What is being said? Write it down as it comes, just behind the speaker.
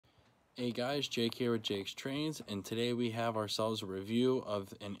Hey guys, Jake here with Jake's Trains, and today we have ourselves a review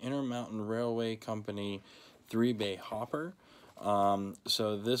of an Intermountain Railway Company 3-bay hopper.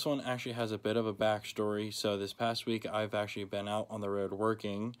 So this one actually has a bit of a backstory. So this past week I've actually been out on the road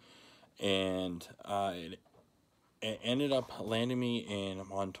working, and it ended up landing me in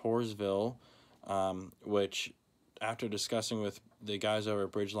Montoursville, which after discussing with the guys over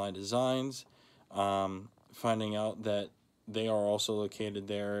at Bridgeline Designs, finding out that they are also located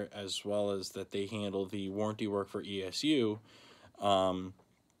there, as well as that they handle the warranty work for ESU.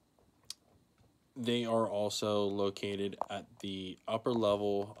 They are also located at the upper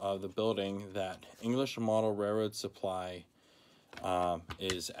level of the building that English Model Railroad Supply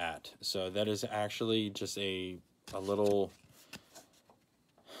is at. So that is actually just a little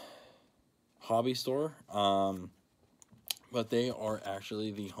hobby store, but they are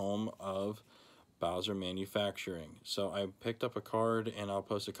actually the home of Bowser Manufacturing. So I picked up a card, and I'll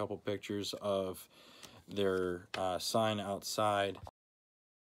post a couple pictures of their sign outside.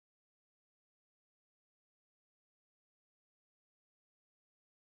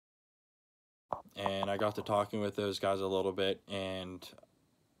 And I got to talking with those guys a little bit, and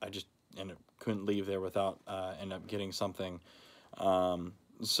I just couldn't leave there without end up getting something.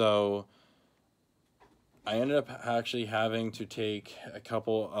 So I ended up actually having to take a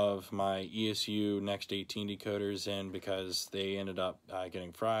couple of my ESU Next 18 decoders in because they ended up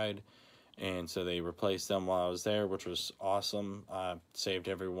getting fried, and so they replaced them while I was there, which was awesome. Saved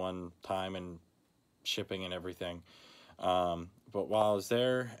everyone time and shipping and everything. But while I was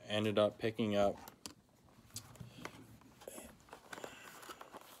there, I ended up picking up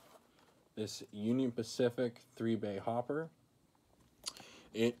this Union Pacific 3-bay hopper.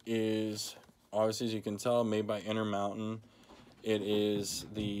 It is, obviously, as you can tell, made by Intermountain. It is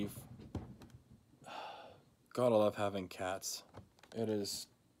the... God, I love having cats. It is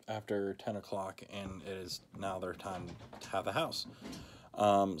after 10 o'clock, and it is now their time to have the house.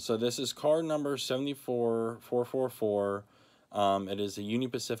 So this is card number 74444. It is a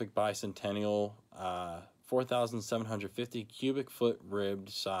Union Pacific Bicentennial 4,750 cubic foot ribbed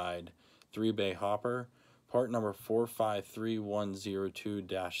side 3-bay hopper, part number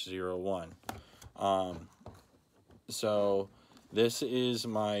 453102-01. So this is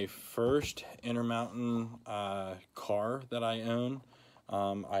my first Intermountain car that I own.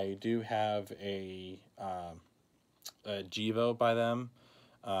 I do have a Gevo by them.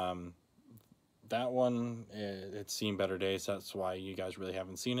 That one, it's seen better days. That's why you guys really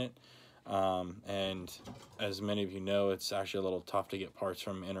haven't seen it. And as many of you know, it's actually a little tough to get parts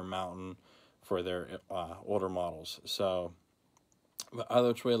from Intermountain for their older models. So, but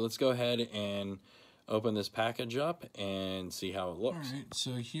either way, let's go ahead and open this package up and see how it looks. All right,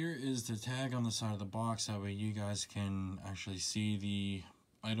 so here is the tag on the side of the box. That way you guys can actually see the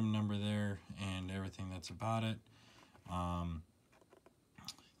item number there and everything that's about it.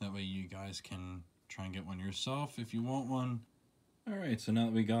 That way you guys can try and get one yourself if you want one. Alright, so now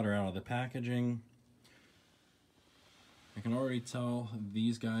that we got her out of the packaging, I can already tell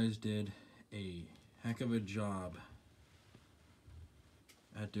these guys did a heck of a job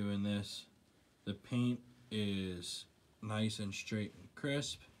at doing this. The paint is nice and straight and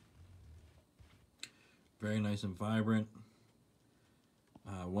crisp. Very nice and vibrant.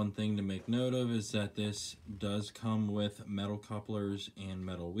 One thing to make note of is that this does come with metal couplers and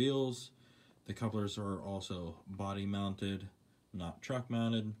metal wheels. The couplers are also body mounted, not truck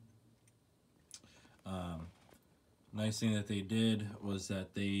mounted. Nice thing that they did was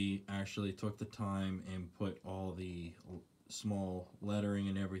that they actually took the time and put all the small lettering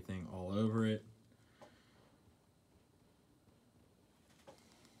and everything all over it.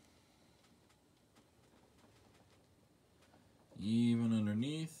 Even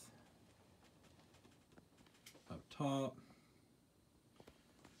underneath, up top,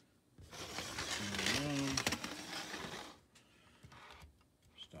 around,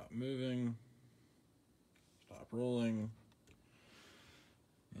 stop moving, stop rolling,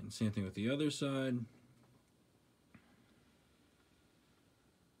 and same thing with the other side.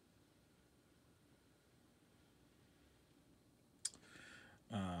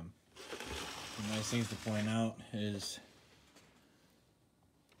 The nice things to point out is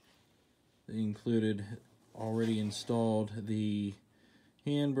they included already installed the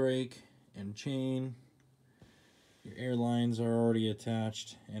handbrake and chain. Your air lines are already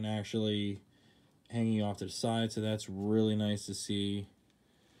attached and actually hanging off to the side, so that's really nice to see.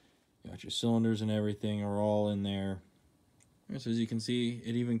 You got your cylinders and everything are all in there. So as you can see,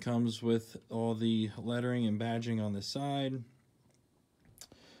 it even comes with all the lettering and badging on the side.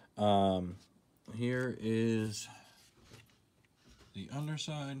 Here is the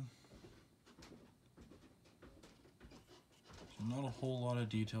underside. So not a whole lot of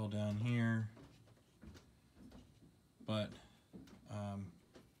detail down here, but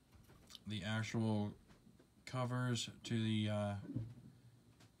the actual covers to the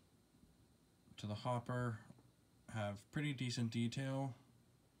hopper have pretty decent detail.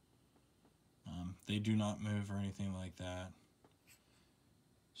 They do not move or anything like that.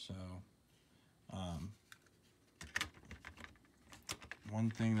 So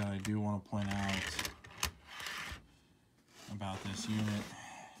one thing that I do want to point out about this unit,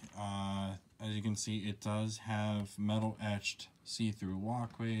 as you can see, it does have metal etched see-through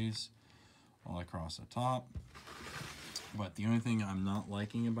walkways all across the top. But the only thing I'm not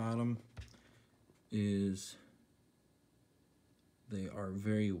liking about them is they are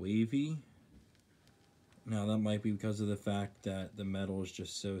very wavy. Now that might be because of the fact that the metal is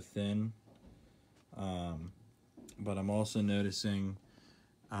just so thin. But I'm also noticing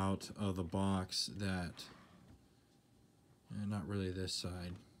out of the box that, not really this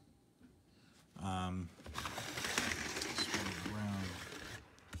side,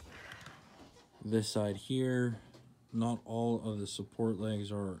 this side here, not all of the support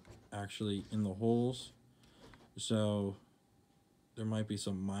legs are actually in the holes, so there might be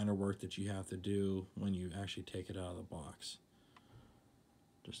some minor work that you have to do when you actually take it out of the box,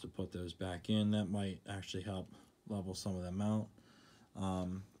 just to put those back in. That might actually help level some of them out.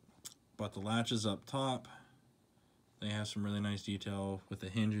 But the latches up top, they have some really nice detail with the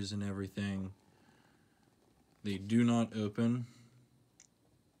hinges and everything. They do not open,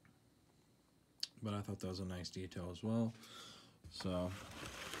 but I thought that was a nice detail as well. So,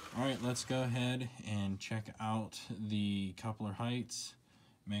 all right, let's go ahead and check out the coupler heights.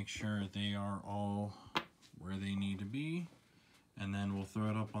 Make sure they are all where they need to be, and then we'll throw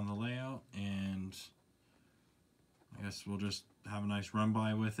it up on the layout, and I guess we'll just have a nice run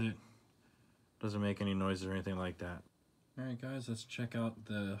by with it. Doesn't make any noises or anything like that. All right, guys, let's check out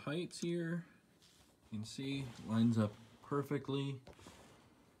the heights here. You can see, lines up perfectly.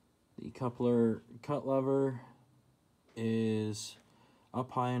 The coupler cut lever is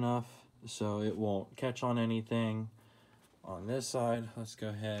up high enough so it won't catch on anything. On this side, let's go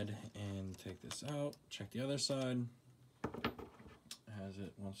ahead and take this out. Check the other side as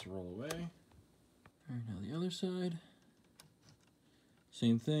it wants to roll away. All right, now the other side.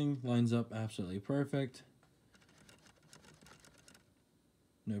 Same thing, lines up absolutely perfect.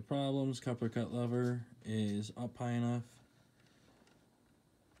 No problems. Coupler cut lever is up high enough.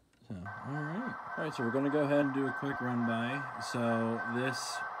 So, all right, so we're gonna go ahead and do a quick run by. So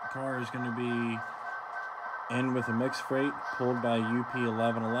this car is gonna be in with a mixed freight pulled by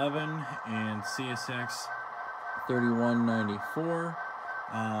UP1111 and CSX 3194.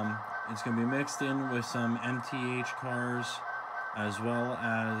 It's gonna be mixed in with some MTH cars, as well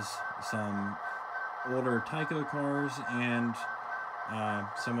as some older Tyco cars and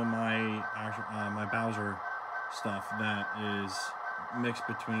some of my my Bowser stuff that is mixed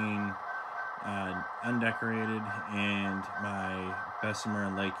between undecorated and my Bessemer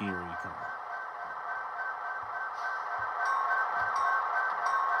and Lake Erie car.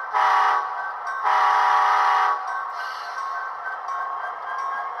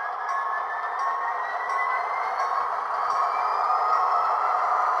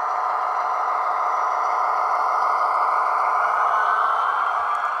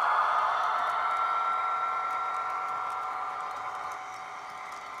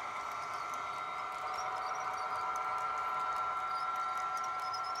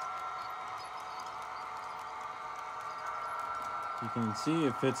 You can see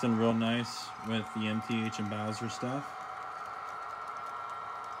it fits in real nice with the MTH and Bowser stuff.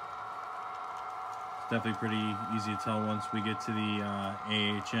 It's definitely pretty easy to tell once we get to the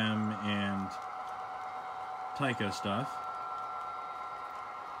AHM and Tyco stuff.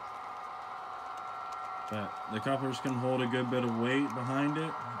 But the couplers can hold a good bit of weight behind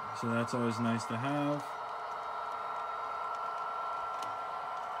it, so that's always nice to have.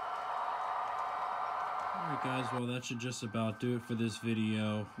 Alright guys, well that should just about do it for this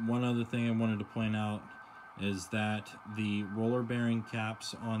video. One other thing I wanted to point out is that the roller bearing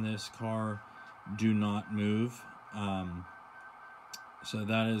caps on this car do not move. So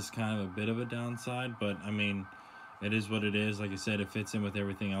that is kind of a bit of a downside, but I mean, it is what it is. Like I said, it fits in with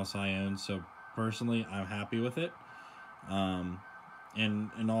everything else I own, so personally I'm happy with it. And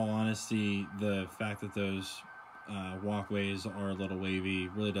in all honesty, the fact that those walkways are a little wavy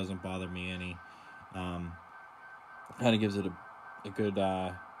really doesn't bother me any. Kind of gives it a good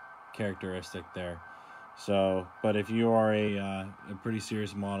characteristic there. So, but if you are a pretty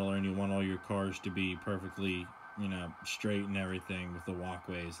serious modeler and you want all your cars to be perfectly, you know, straight and everything with the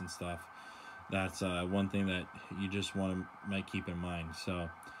walkways and stuff, that's one thing that you just might keep in mind. So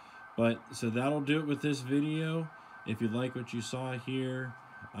that'll do it with this video. If you like what you saw here,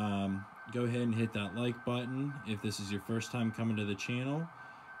 go ahead and hit that like button. If this is your first time coming to the channel,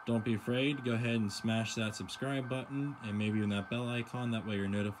 don't be afraid. Go ahead and smash that subscribe button and maybe even that bell icon. That way you're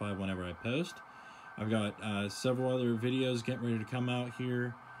notified whenever I post. I've got several other videos getting ready to come out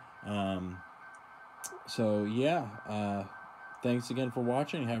here. So yeah, thanks again for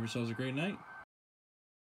watching. Have yourselves a great night.